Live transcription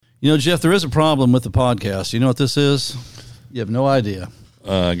You know, Jeff, there is a problem with the podcast. You know what this is? You have no idea.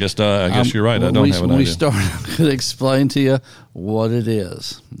 I guess you're right. I don't have an idea. When we start, I'm going to explain to you what it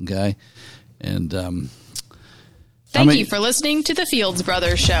is, okay? And Thank you for listening to the Fields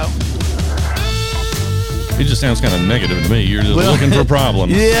Brothers Show. He just sounds kind of negative to me. You're just looking for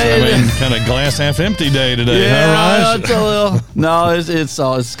problems. Kind of glass half empty day today. Yeah, it's a little. No,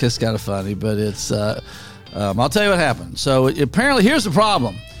 it's kind of funny, but it's. I'll tell you what happened. So apparently, here's the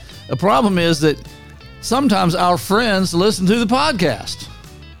problem. The problem is that sometimes our friends listen to the podcast.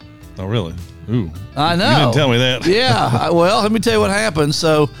 Oh, really? Ooh. I know. You didn't tell me that. Yeah. Well, let me tell you what happened.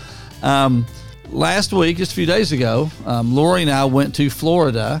 So, last week, just a few days ago, Lori and I went to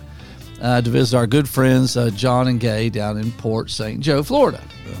Florida to visit our good friends, John and Gay, down in Port St. Joe, Florida.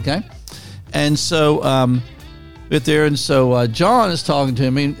 Okay. And so, John is talking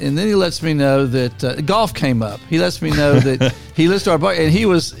to me, and then he lets me know that golf came up. He lets me know that he listened to our podcast, and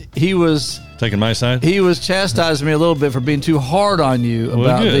he was taking my side. He was chastising me a little bit for being too hard on you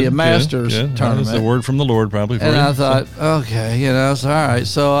about the Masters tournament. That's a word from the Lord, probably. For and you. I thought, okay, it's all right.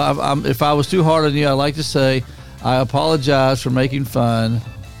 So if I was too hard on you, I'd like to say I apologize for making fun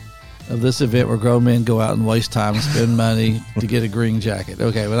of this event where grown men go out and waste time and spend money to get a green jacket.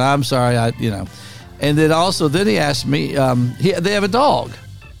 Okay, but I'm sorry, And then he asked me, they have a dog,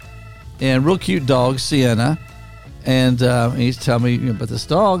 and real cute dog, Sienna. And he's telling me about this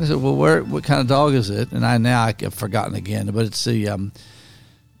dog. I said, well, what kind of dog is it? And I've forgotten again, but it's the,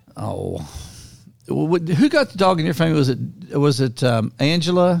 who got the dog in your family? Was it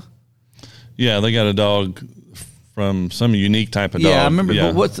Angela? Yeah, they got a dog from some unique type of dog. Yeah, I remember,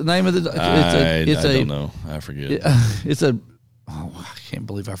 but what's the name of the dog? I don't know. I forget. I can't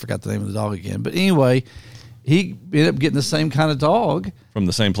believe I forgot the name of the dog again. But anyway, he ended up getting the same kind of dog. From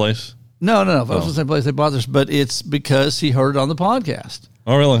the same place? No. It was the same place they bought this, but it's because he heard it on the podcast.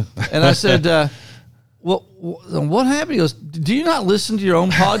 Oh, really? And I said, well, what happened? He goes, do you not listen to your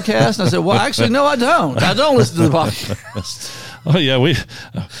own podcast? And I said, well, actually, no, I don't. I don't listen to the podcast. Oh, yeah. We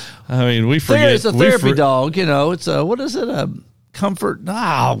forget. It's a therapy dog. It's what is it? Comfort. No,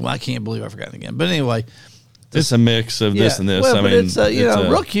 I can't believe I forgot it again. But anyway. It's a mix of this and this. Well, but it's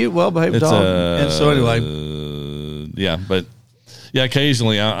real cute, well-behaved dog. And so anyway.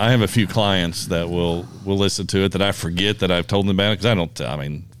 Occasionally I have a few clients that will listen to it that I forget that I've told them about it because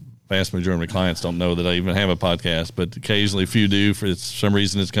vast majority of my clients don't know that I even have a podcast, but occasionally a few do for some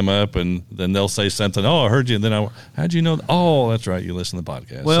reason it's come up, and then they'll say something, I heard you, and then how'd you know? That's right, you listen to the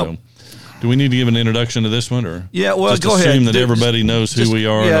podcast. Well, so, do we need to give an introduction to this one, or just go assume ahead. that everybody knows who we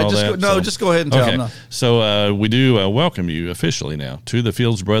are and all that? Just go ahead and tell them. So we do welcome you officially now to the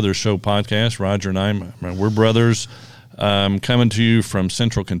Fields Brothers Show podcast. Roger and I, we're brothers, coming to you from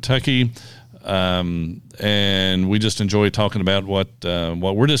Central Kentucky, and we just enjoy talking about what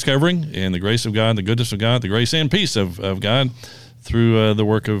we're discovering in the grace of God, the goodness of God, the grace and peace of God through the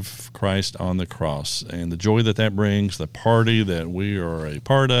work of Christ on the cross, and the joy that brings, the party that we are a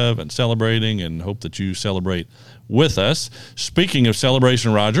part of and celebrating, and hope that you celebrate with us. Speaking of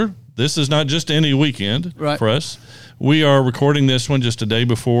celebration, Roger, this is not just any weekend for us. We are recording this one just a day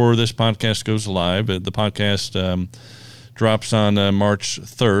before this podcast goes live. The podcast drops on March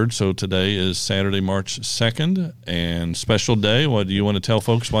 3rd, so today is Saturday, March 2nd, and special day. What do you want to tell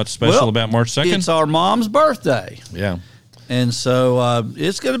folks what's special about March 2nd? It's our mom's birthday. Yeah. And so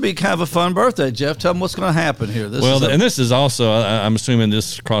it's going to be kind of a fun birthday, Jeff. Tell them what's going to happen here. This is also, I'm assuming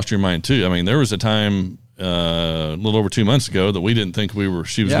this crossed your mind too. I mean, there was a time a little over 2 months ago that we didn't think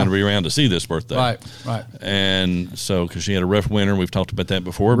she was going to be around to see this birthday. Right. And so, because she had a rough winter, we've talked about that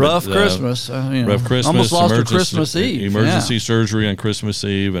before. Rough Christmas. Rough Christmas. Almost lost her Christmas Eve. Emergency surgery on Christmas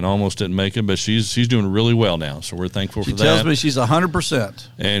Eve, and almost didn't make it, but she's doing really well now, so we're thankful for that. She tells me she's 100%.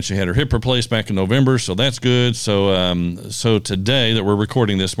 And she had her hip replaced back in November, so that's good. So today that we're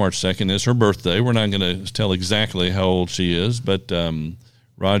recording this, March 2nd, is her birthday. We're not going to tell exactly how old she is, but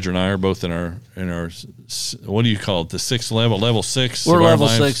Roger and I are both in our what do you call it, the sixth level 6. We're level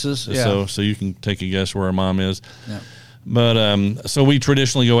lives. 6s. Yeah. So you can take a guess where our mom is. Yeah. But so we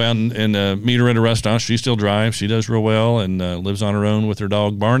traditionally go out and meet her at a restaurant. She still drives. She does real well and lives on her own with her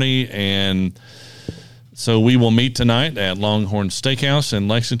dog Barney. And so we will meet tonight at Longhorn Steakhouse in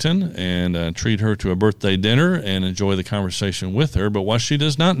Lexington and treat her to a birthday dinner and enjoy the conversation with her. But what she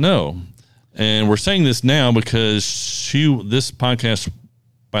does not know, and we're saying this now because this podcast,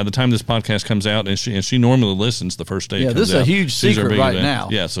 by the time this podcast comes out, and she normally listens the first day. Yeah, this is a huge secret right now.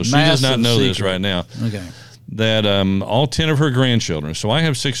 Yeah, so she does not know this right now. Okay. That all 10 of her grandchildren. So I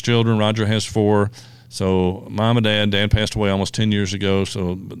have 6 children. Roger has 4. So mom and dad passed away almost 10 years ago.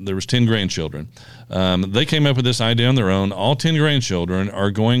 So there was 10 grandchildren. They came up with this idea on their own. All 10 grandchildren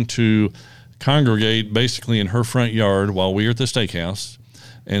are going to congregate basically in her front yard while we are at the steakhouse.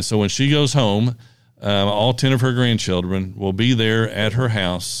 And so when she goes home, all 10 of her grandchildren will be there at her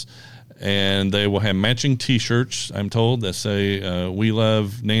house, and they will have matching T-shirts, I'm told, that say "We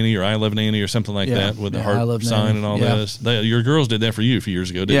love Nanny" or "I love Nanny" or something like that with the heart sign and all this. Your girls did that for you a few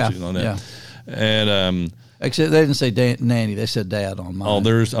years ago, didn't you? On that? Yeah. And except they didn't say Nanny; they said Dad on mine. Oh,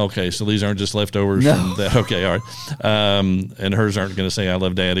 there's okay. So these aren't just leftovers from that. Okay, all right. And hers aren't going to say "I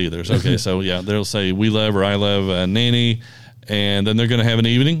love Dad" either. So, okay, so yeah, they'll say "We love" or "I love Nanny," and then they're going to have an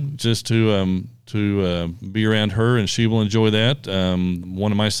evening just to be around her, and she will enjoy that.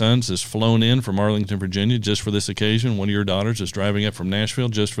 One of my sons has flown in from Arlington, Virginia, just for this occasion. One of your daughters is driving up from Nashville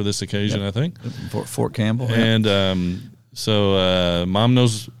just for this occasion, I think. Fort Campbell. And so mom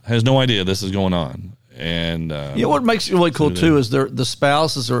has no idea this is going on. And what makes it really cool too is the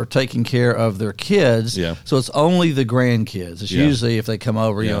spouses are taking care of their kids. Yeah. So it's only the grandkids. It's usually if they come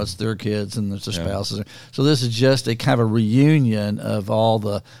over, it's their kids and there's their spouses. So this is just a kind of a reunion of all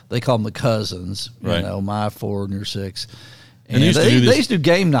they call them the cousins. Right. My 4 and your 6. And they used to do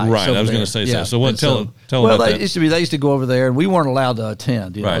game nights. Right, I was going to say so. So what? Tell about that. They used to go over there, and we weren't allowed to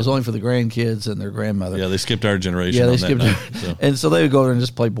attend. It Right. was only for the grandkids and their grandmother. Yeah, they skipped our generation. Yeah, they on skipped that night, so. And so they would go there and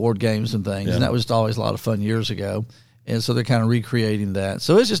just play board games and things, Yeah. and that was always a lot of fun years ago. And so they're kind of recreating that.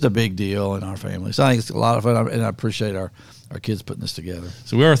 So it's just a big deal in our family. So I think it's a lot of fun, and I appreciate our kids putting this together.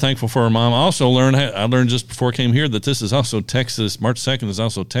 So we are thankful for our mom. I learned just before I came here that this is also March 2nd is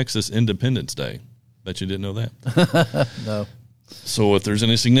also Texas Independence Day. Bet you didn't know that. No. So if there's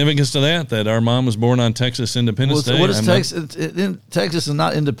any significance to that our mom was born on Texas Independence Day. What is Texas? Texas is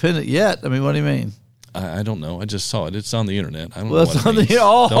not independent yet. I mean, what do you mean? I don't know. I just saw it. It's on the internet. I don't know Well, what it's it on means. the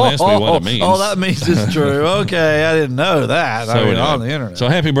Don't ask me what it means. Oh, that means it's true. Okay, I didn't know that. So anyway, anyway, on the internet. So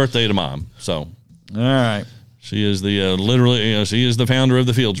happy birthday to mom. So all right. she is the literally she is the founder of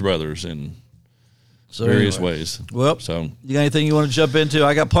the Fields Brothers in various anyway. ways. Well, so you got anything you want to jump into?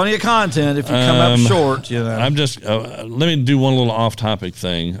 I got plenty of content. If you come up short, I'm just let me do one little off-topic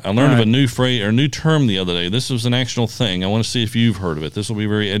thing. I learned of a new phrase or new term the other day. This was an actual thing. I want to see if you've heard of it. This will be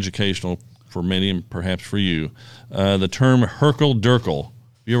very educational for many and perhaps for you. The term Herkel-Durkel.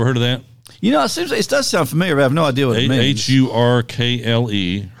 You ever heard of that? It does sound familiar, but I have no idea what it means.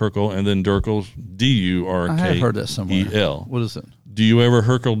 Hurkle, Herkel, and then Durkel, Durkel. I have heard that somewhere. What is it? Do you ever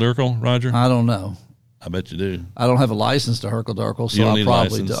Herkel-Durkel, Roger? I don't know. I bet you do. I don't have a license to Herkel-Durkel, so you don't I need probably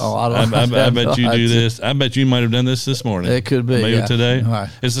license. do. Oh, I bet you do this. I bet you might have done this morning. It could be. Maybe today. All right.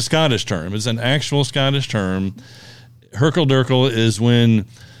 It's a Scottish term. It's an actual Scottish term. Herkel-Durkel is when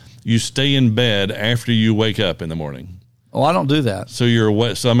you stay in bed after you wake up in the morning. Oh, I don't do that. So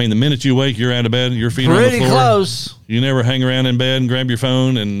the minute you wake, you're out of bed, your feet are on the floor. Pretty close. You never hang around in bed and grab your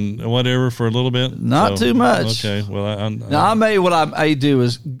phone and whatever for a little bit? Not too much. Okay. Well, what I may do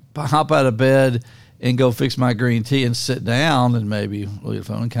is hop out of bed and go fix my green tea and sit down and maybe look at the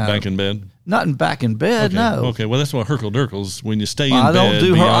phone and kind back in bed? Not back in bed, okay. no. Okay, well, that's what Herkel-Durkel's when you stay in bed.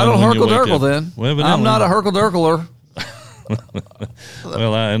 I don't Herkel-Durkel then. Well, I'm not a Herkel-Durkeler.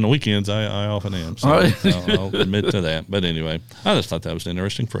 Well, on the weekends, I often am. So I'll admit to that. But anyway, I just thought that was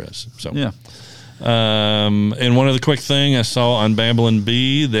interesting for us. So yeah. And one other quick thing, I saw on Babylon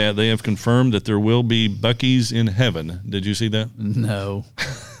Bee that they have confirmed that there will be Buc-ee's in heaven. Did you see that? No.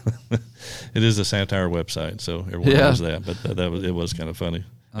 It is a satire website, so everyone knows that. But it was kind of funny.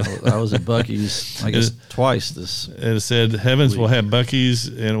 I was at Buc-ee's, I guess, twice this. It said heavens will have Buc-ee's,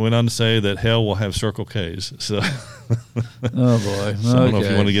 and it went on to say that hell will have Circle K's. So, oh boy! So I don't know if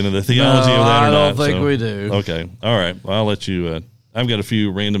you want to get into the theology of that or not. I don't think we do. Okay, all right. Well, I'll let you. I've got a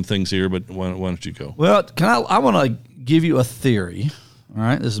few random things here, but why don't you go? Well, I want to give you a theory. All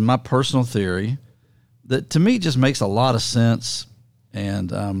right, this is my personal theory that to me just makes a lot of sense,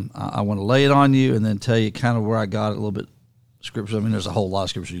 and I want to lay it on you and then tell you kind of where I got it a little bit. Scripture. I mean, there's a whole lot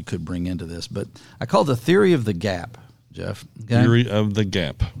of scripture you could bring into this, but I call it the theory of the gap, Jeff. Okay? Theory of the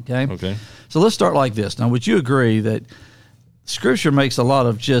gap. Okay. So let's start like this. Now, would you agree that Scripture makes a lot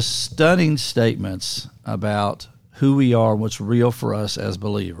of just stunning statements about who we are and what's real for us as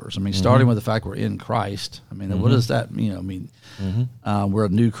believers? I mean, starting with the fact we're in Christ. I mean, what does that mean? I mean, we're a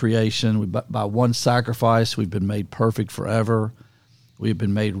new creation. By one sacrifice, we've been made perfect forever. We've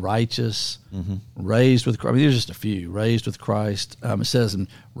been made righteous, raised with Christ. I mean, there's just a few. Raised with Christ. It says in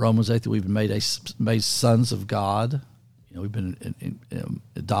Romans 8 that we've been made sons of God. We've been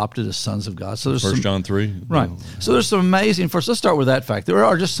adopted as sons of God. So there's 1 John 3. Right. So there's some amazing. First, let's start with that fact. There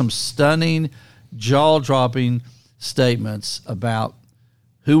are just some stunning, jaw-dropping statements about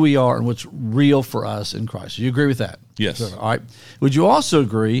who we are and what's real for us in Christ. Do you agree with that? Yes. All right. Would you also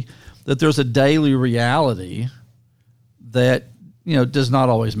agree that there's a daily reality that, does not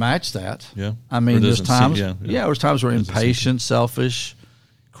always match that? Yeah. I mean, there's times, there's times we're Doesn't impatient, selfish,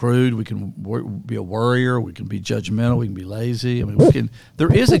 crude. We can be a worrier. We can be judgmental. We can be lazy. I mean,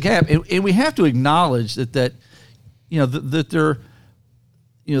 there is a gap, and we have to acknowledge that that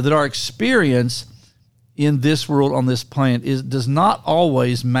our experience in this world on this planet does not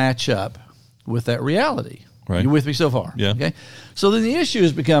always match up with that reality. Right. You with me so far? Yeah. Okay. So then the issue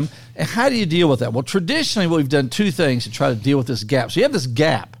has become, how do you deal with that? Well, traditionally, we've done two things to try to deal with this gap. So you have this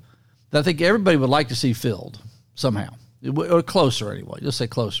gap that I think everybody would like to see filled somehow, or closer anyway. Just say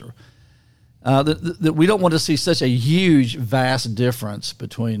closer. That we don't want to see such a huge, vast difference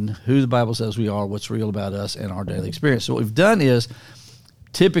between who the Bible says we are, what's real about us, and our daily experience. So what we've done is,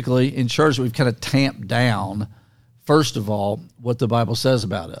 typically in church, we've kind of tamped down, first of all, what the Bible says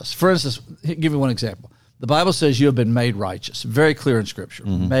about us. For instance, I'll give you one example. The Bible says you have been made righteous. Very clear in Scripture.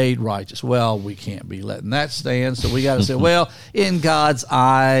 Made righteous. Well, we can't be letting that stand, so we got to say, well, in God's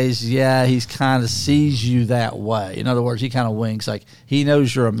eyes, yeah, He kind of sees you that way. In other words, He kind of winks, like He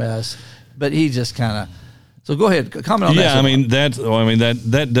knows you're a mess, but He just kind of. So go ahead, comment on that. Yeah,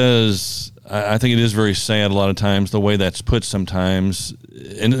 that does. I think it is very sad a lot of times the way that's put sometimes,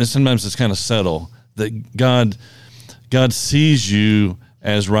 and sometimes it's kind of subtle that God sees you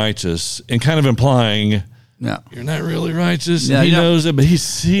as righteous and kind of implying. No. You're not really righteous. Yeah, He knows it, but He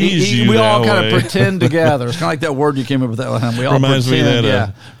sees you. We that all kind way. of pretend together. It's kind of like that word you came up with that one time. We all reminds pretend.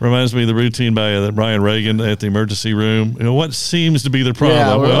 me of the routine by Brian Reagan at the emergency room. What seems to be the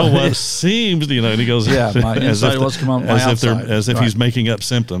problem? Yeah, what seems to, and he goes, my inside wants to come on my outside. As if he's making up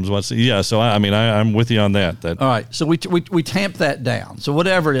symptoms. So I'm with you on that. All right, so we tamp that down. So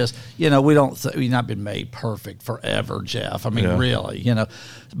whatever it is, we've not been made perfect forever, Jeff. I mean, really,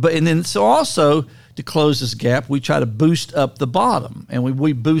 but and then so also. To close this gap, we try to boost up the bottom, and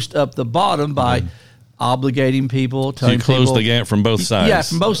we boost up the bottom by obligating people. So you close the gap from both sides. Yeah,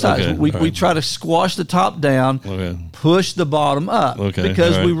 from both sides. Okay. We try to squash the top down, push the bottom up,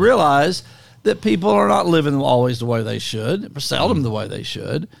 because we realize that people are not living always the way they should, or seldom the way they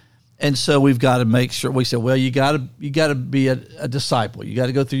should, and so we've got to make sure. We say, well, you got to be a disciple. You got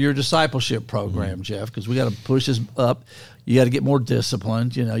to go through your discipleship program, Jeff, because we got to push this up. You got to get more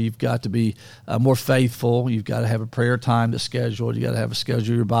disciplined. You've got to be more faithful. You've got to have a prayer time that's scheduled. You got to have a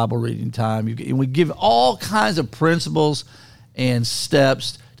schedule your Bible reading time. And we give all kinds of principles and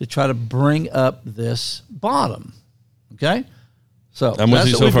steps to try to bring up this bottom. Okay, so I'm with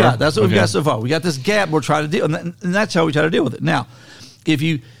you so far. That's what we've got so far. We got this gap we're trying to deal, and that's how we try to deal with it. Now, if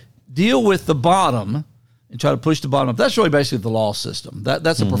you deal with the bottom and try to push the bottom up, that's really basically the law system.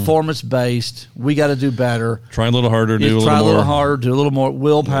 That's a performance-based, we got to do better. Try a little harder, do a little more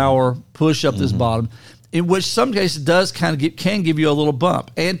willpower, push up this bottom, in which some cases can give you a little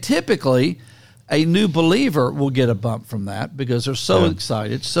bump. And typically, a new believer will get a bump from that because they're so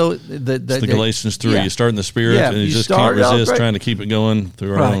excited. So it's the Galatians 3. You start in the Spirit, and you just can't resist trying to keep it going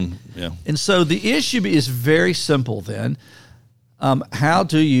through our own. Yeah. And so the issue is very simple then. How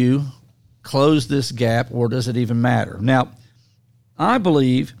do you close this gap, or does it even matter? Now, I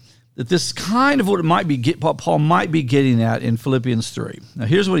believe that this is kind of what Paul might be getting at in Philippians 3. Now,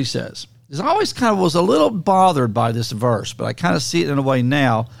 here's what he says. I always kind of was a little bothered by this verse, but I kind of see it in a way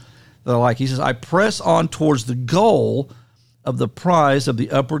now that I like. He says, I press on towards the goal of the prize of the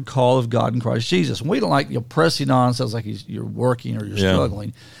upward call of God in Christ Jesus. And we don't like pressing on, sounds like you're working or you're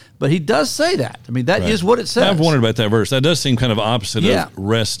struggling. But he does say that. I mean, that is what it says. I've wondered about that verse. That does seem kind of opposite of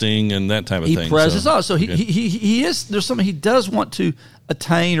resting and that type of thing. He presses on. So he is, there's something he does want to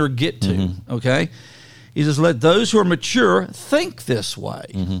attain or get to, okay? He says, let those who are mature think this way.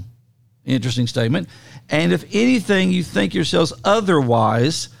 Interesting statement. And if anything you think yourselves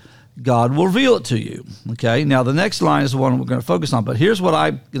otherwise, God will reveal it to you, okay? Now, the next line is the one we're going to focus on, but here's what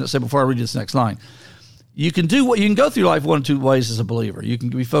I'm going to say before I read this next line. You can go through life one of two ways as a believer. You can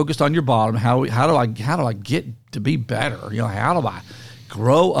be focused on your bottom. How do I get to be better? How do I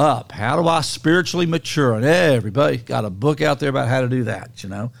grow up? How do I spiritually mature? And everybody got a book out there about how to do that,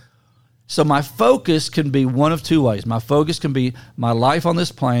 So my focus can be one of two ways. My focus can be my life on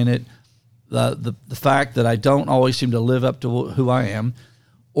this planet, the fact that I don't always seem to live up to who I am,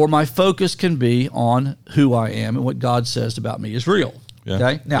 or my focus can be on who I am and what God says about me is real. Yeah.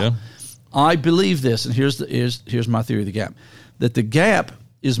 Okay? Now, I believe this, and here's my theory of the gap, that the gap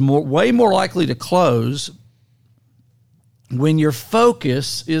is way more likely to close when your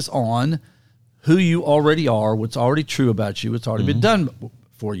focus is on who you already are, what's already true about you, what's already been done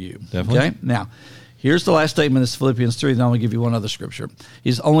for you. Definitely. Okay? Now, Here's the last statement. This is Philippians 3. Then I'm going to give you one other scripture.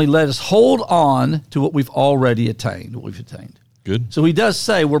 He's only let us hold on to what we've already attained, what we've attained. Good. So he does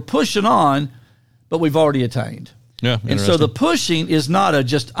say we're pushing on, but we've already attained. Yeah. And so the pushing is not a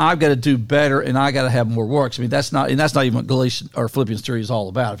just I've got to do better and I got to have more works. I mean, that's not even what Galatians or Philippians 3 is all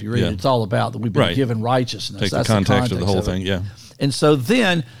about. If you read it, it's all about that we've been given righteousness. Take that's the context of the whole thing. Yeah. And so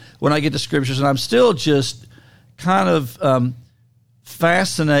then when I get to scriptures, and I'm still just kind of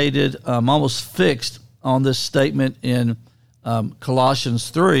fascinated, almost fixed on this statement in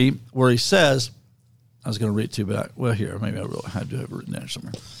Colossians 3, where he says, I was going to read it too, but here, maybe I really had to have it written down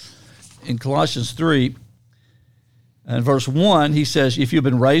somewhere. In Colossians 3, and verse 1, he says, if you've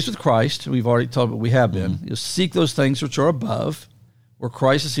been raised with Christ, we've already talked about we have been, you seek those things which are above, where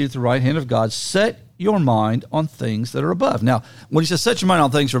Christ is seated at the right hand of God. Set your mind on things that are above. Now, when he says set your mind on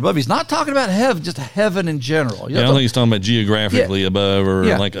things that are above, he's not talking about heaven, just heaven in general. I don't think he's talking about geographically above or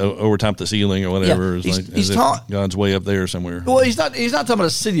like over top the ceiling or whatever. Yeah. He's God's way up there somewhere. Well, he's not talking about a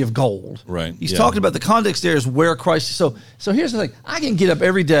city of gold. Right. He's talking about the context there is where Christ is. So here's the thing. I can get up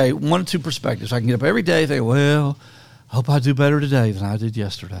every day, one or two perspectives. I can get up every day and think, well, hope I do better today than I did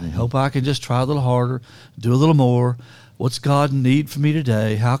yesterday. Hope I can just try a little harder, do a little more. What's God need for me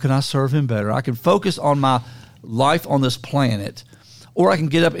today? How can I serve him better? I can focus on my life on this planet, or I can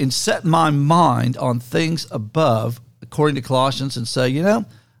get up and set my mind on things above, according to Colossians, and say,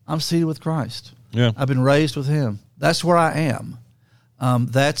 I'm seated with Christ. Yeah. I've been raised with him. That's where I am.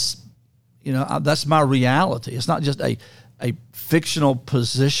 That's my reality. It's not just a fictional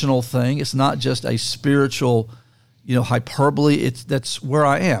positional thing. It's not just a spiritual, hyperbole. That's where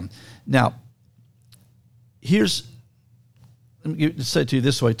I am. Now, let me say it to you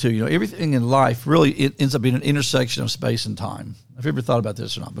this way too. Everything in life really it ends up being an intersection of space and time. Have you ever thought about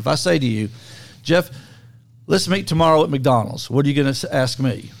this or not? But if I say to you, Jeff, let's meet tomorrow at McDonald's, what are you going to ask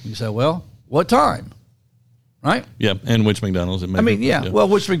me? You say, well, what time? Right? Yeah, and which McDonald's? Well,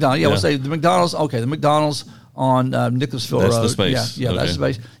 which McDonald's? Yeah, we'll say the McDonald's. Okay, the McDonald's on Nicholasville Road. That's the space. Yeah, that's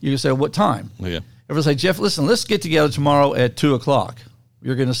the space. You can say, what time? Yeah. Everyone say, Jeff, listen, let's get together tomorrow at 2:00.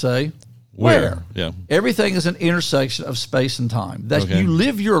 You're going to say, where? Yeah. Everything is an intersection of space and time. You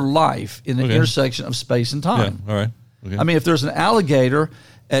live your life in an intersection of space and time. Yeah. All right. Okay. I mean, if there's an alligator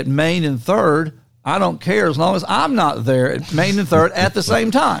at Main and 3rd, I don't care as long as I'm not there at Main and 3rd at the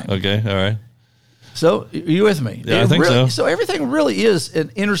same time. Okay. All right. So, are you with me? Yeah, I think so. So everything really is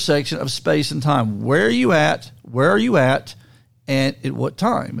an intersection of space and time. Where are you at? Where are you at? And at what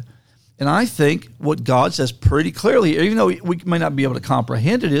time? And I think what God says pretty clearly, even though we may not be able to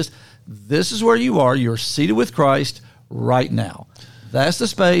comprehend it, is this is where you are. You're seated with Christ right now. That's the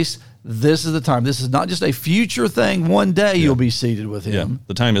space. This is the time. This is not just a future thing. One day you'll be seated with him. Yeah.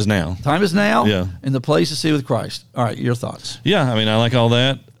 The time is now. Time is now. Yeah. And the place is seated with Christ. All right, your thoughts. Yeah, I mean, I like all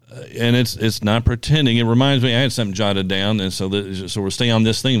that. And it's not pretending. It reminds me, I had something jotted down, and so we'll stay on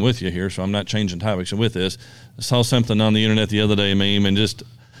this theme with you here, so I'm not changing topics with this. I saw something on the internet the other day, a meme, and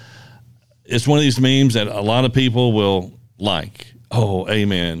it's one of these memes that a lot of people will like. Oh,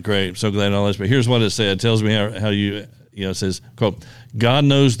 amen. Great. So glad and all this. But here's what it said. It tells me how it says, quote, God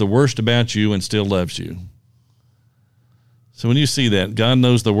knows the worst about you and still loves you. So when you see that, God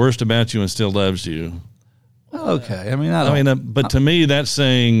knows the worst about you and still loves you. Okay. I mean, but to me, that's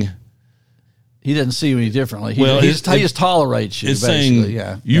saying he doesn't see you any differently. He just tolerates you. It's basically.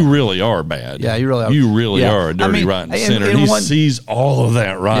 saying you really are bad. Yeah, you really are. You really are a dirty, rotten sinner. He sees all of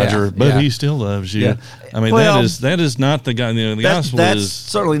that, Roger, but he still loves you. Yeah. I mean, that is not the guy. The gospel that's is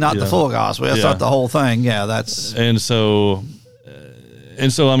certainly not the full gospel. That's not the whole thing. Yeah, that's so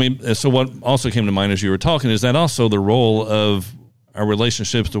what also came to mind as you were talking is that also the role of our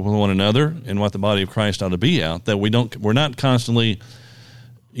relationships with one another and what the body of Christ ought to be out, that we're not constantly,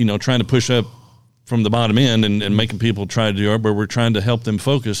 trying to push up from the bottom end and making people try to do it, but we're trying to help them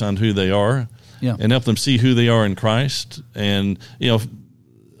focus on who they are and help them see who they are in Christ. And,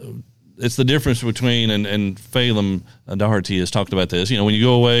 it's the difference between, and Phelim Daugherty has talked about this, when you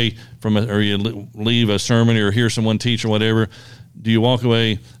go away or you leave a sermon or hear someone teach or whatever, do you walk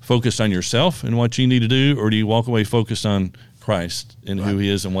away focused on yourself and what you need to do, or do you walk away focused on Christ and who he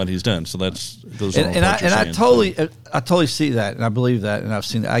is and what he's done? So those are I totally see that, and I believe that, and I've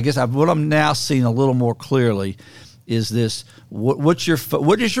seen that. I guess what I'm now seeing a little more clearly is this: what is your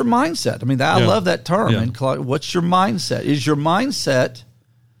mindset? I mean, I love that term. Yeah. And what's your mindset? Is your mindset?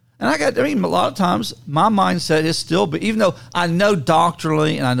 And a lot of times my mindset is still, but even though I know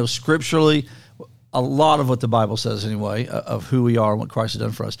doctrinally and I know scripturally a lot of what the Bible says anyway, of who we are and what Christ has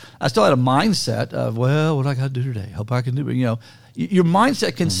done for us, I still had a mindset of, well, what I got to do today? Hope I can do it. Your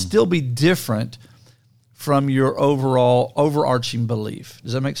mindset can still be different from your overall overarching belief.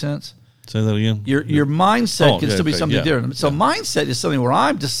 Does that make sense? Say that again. Your mindset can still be something yeah, different. So mindset is something where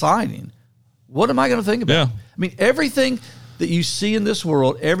I'm deciding, what am I going to think about? Yeah. I mean, everything that you see in this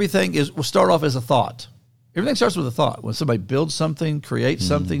world, everything will start off as a thought. Everything starts with a thought. When somebody builds something, creates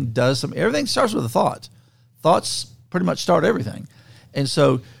something, does something, everything starts with a thought. Thoughts pretty much start everything. And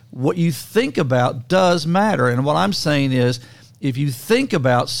so what you think about does matter. And what I'm saying is, if you think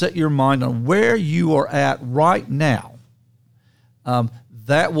about, set your mind on where you are at right now,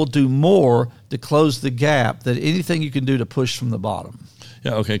 that will do more to close the gap than anything you can do to push from the bottom.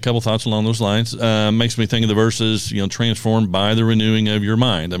 Yeah, okay, a couple thoughts along those lines. Makes me think of the verses, transformed by the renewing of your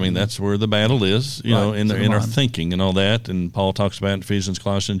mind. I mean, that's where the battle is, in our thinking and all that. And Paul talks about in Ephesians,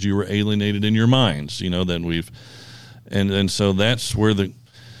 Colossians, you were alienated in your minds, that we've, and so that's where the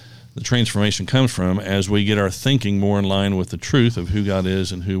transformation comes from as we get our thinking more in line with the truth of who God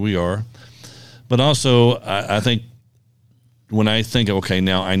is and who we are. But also, I think when I think, okay,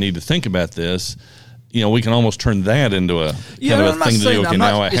 now I need to think about this, we can almost turn that into a kind of a thing to do. Okay,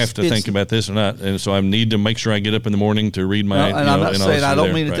 now I have to think about this or not, and so I need to make sure I get up in the morning to read my. And I'm not saying I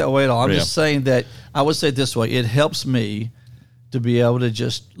don't mean it that way at all. I'm just saying that I would say it this way: it helps me to be able to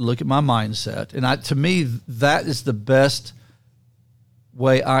just look at my mindset, and to me that is the best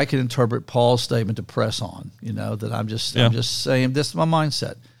way I can interpret Paul's statement to press on. That I'm just saying this is my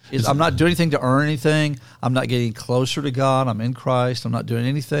mindset. I'm not doing anything to earn anything. I'm not getting closer to God. I'm in Christ. I'm not doing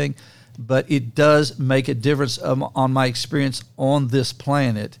anything. But it does make a difference on my experience on this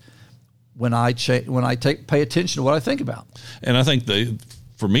planet when I pay attention to what I think about. And I think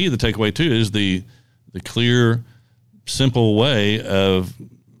for me, the takeaway too is the clear, simple way of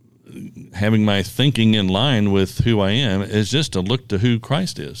having my thinking in line with who I am is just to look to who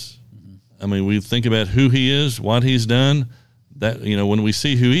Christ is. I mean, we think about who He is, what He's done. That when we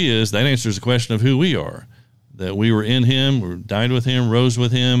see who He is, that answers the question of who we are. That we were in Him, we died with Him, rose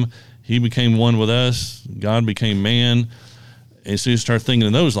with Him. He became one with us. God became man. And so you start thinking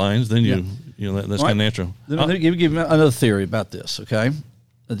in those lines, then that's kind of natural. Let me give you another theory about this, okay?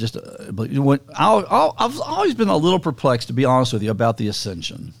 I've always been a little perplexed, to be honest with you, about the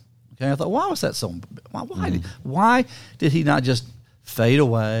ascension. Okay, I thought, why was that so? Why did He not just fade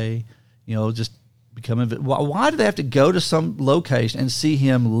away? Just become. Why did they have to go to some location and see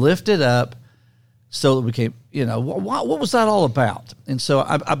Him lifted up? So it became, what was that all about? And so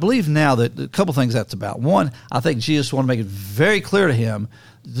I believe now that a couple things that's about. One, I think Jesus wanted to make it very clear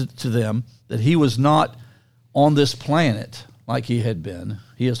to them, that He was not on this planet like He had been.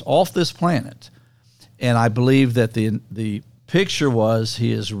 He is off this planet. And I believe that the picture was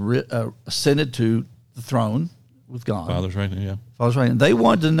He is ascended to the throne with God. Father's right, yeah. Father's right. And they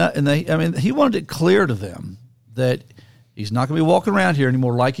wanted to know, He wanted it clear to them that He's not going to be walking around here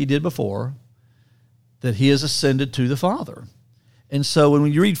anymore like He did before, that He has ascended to the Father. And so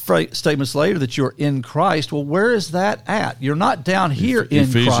when you read statements later that you're in Christ, well, where is that at? You're not down here in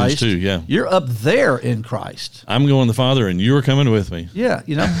Ephesians Christ. 2, yeah. You're up there in Christ. I'm going to the Father, and you're coming with me. Yeah,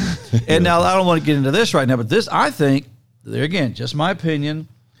 And now I don't want to get into this right now, but this, I think, there again, just my opinion,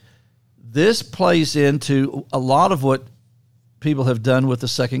 this plays into a lot of what people have done with the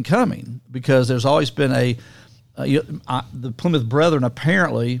second coming, because there's always been the Plymouth Brethren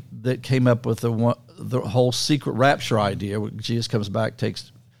apparently that came up with the whole secret rapture idea, where Jesus comes back,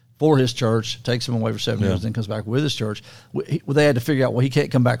 takes for His church, takes them away for 7 years, then comes back with His church. They had to figure out, He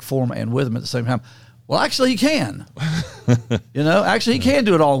can't come back for them and with them at the same time. Well, actually, He can. Actually, He can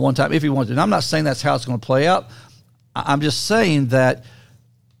do it all at one time if He wants to. And I'm not saying that's how it's going to play out. I'm just saying that,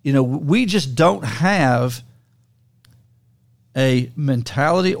 we just don't have a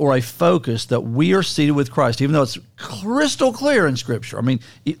mentality or a focus that we are seated with Christ, even though it's crystal clear in Scripture. I mean,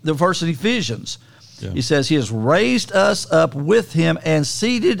 the verse in Ephesians, He says He has raised us up with Him and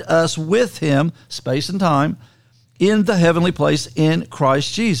seated us with Him, space and time, in the heavenly place in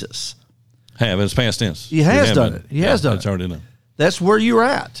Christ Jesus. It's past tense. He has done it. He has done it. It's already done. That's where you're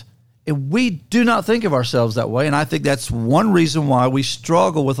at. And we do not think of ourselves that way, and I think that's one reason why we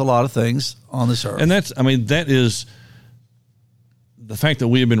struggle with a lot of things on this earth. And that is the fact that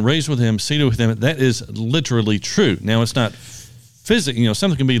we have been raised with Him, seated with Him. That is literally true. Now, it's not physically,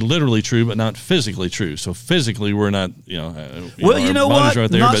 something can be literally true, but not physically true. So physically, we're not, well, you know what? Right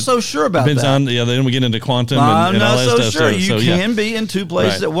there, not so sure about depends that. Then we get into quantum and all that stuff. I'm not so sure. You so, can be in two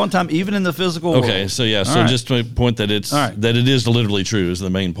places at one time, even in the physical world. Okay, so just to point that that it is literally true is the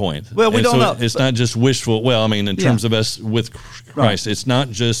main point. Well, we don't know. It's not just wishful. Well, in terms of us with Christ, it's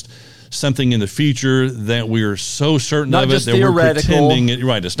not just something in the future that we're so certain not of it just that we're pretending it.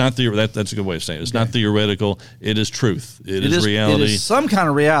 Right. It's not that's a good way of saying it. It's not theoretical. It is truth. It is reality. It is some kind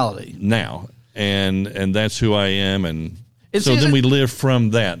of reality. Now. And that's who I am. And So then we live from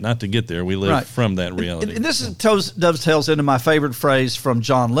that, not to get there. We live from that reality. And this dovetails into my favorite phrase from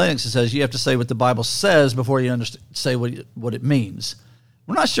John Lennox. It says, you have to say what the Bible says before you say what it means.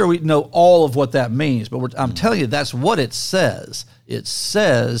 We're not sure we know all of what that means, but I'm telling you, that's what it says. It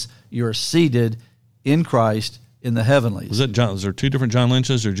says you're seated in Christ in the heavenlies. Was that John? Is there two different John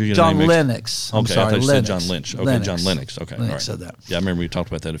Lynches, or did you get John Lennox? Okay, sorry, I thought you Lennox. said John Lynch. Okay, Lennox. John Lennox. Okay, Lennox all right. said that. Yeah, I remember we talked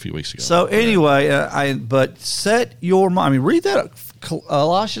about that a few weeks ago. So anyway, but set your mind. I mean, read that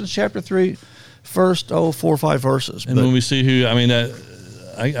Colossians chapter 3, first 4 or 5 verses. And when we see who, I mean,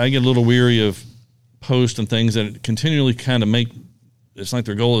 I get a little weary of posts and things that continually kind of make. It's like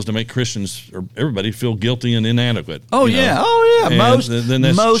their goal is to make Christians or everybody feel guilty and inadequate. Oh, yeah. Oh, yeah. Most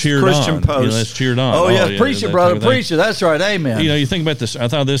Christian on. posts. That's cheered on. Oh, yeah. Preach it, brother. Preach it. That's right. Amen. You think about this. I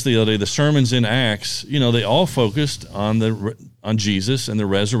thought this the other day. The sermons in Acts, they all focused on Jesus and the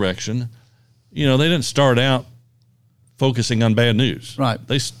resurrection. They didn't start out focusing on bad news. Right.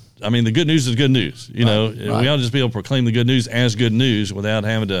 The good news is good news. We ought to just be able to proclaim the good news as good news without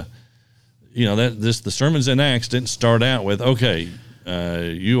having to, the sermons in Acts didn't start out with, okay,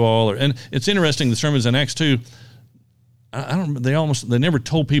 you all are, and it's interesting. The sermons in Acts 2, they never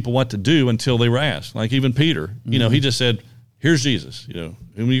told people what to do until they were asked. Like even Peter, he just said, "Here's Jesus,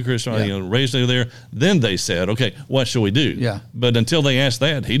 whom you crucified, raised over there." Then they said, "Okay, what shall we do?" Yeah. But until they asked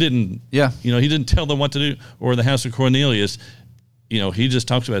that, he didn't. Yeah. He didn't tell them what to do. Or the house of Cornelius, he just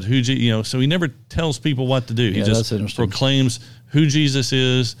talks about who, so he never tells people what to do. He just proclaims who Jesus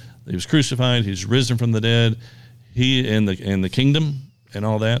is. He was crucified. He's risen from the dead. He and the kingdom and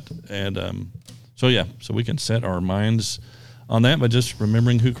all that, and so we can set our minds on that by just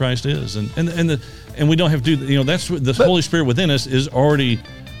remembering who Christ is, and we don't have to do. That's what the Holy Spirit within us is already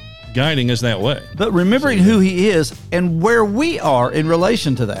guiding us that way. But remembering who He is and where we are in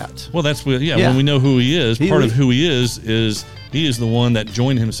relation to that. Well, that's when we know who He is. Part of who He is He is the one that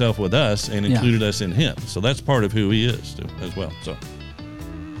joined Himself with us and included us in Him. So that's part of who He is as well. So.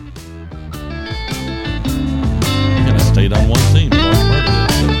 Stayed on one theme.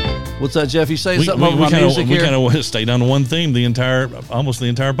 What's that, Jeff? You saying something about my music here? We kind of stayed on one theme almost the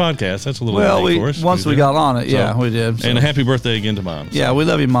entire podcast. That's a little late for us. Once we got on it, we did. So. And a happy birthday again to Mom. Yeah, we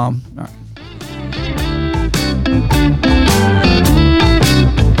love you, Mom. All right.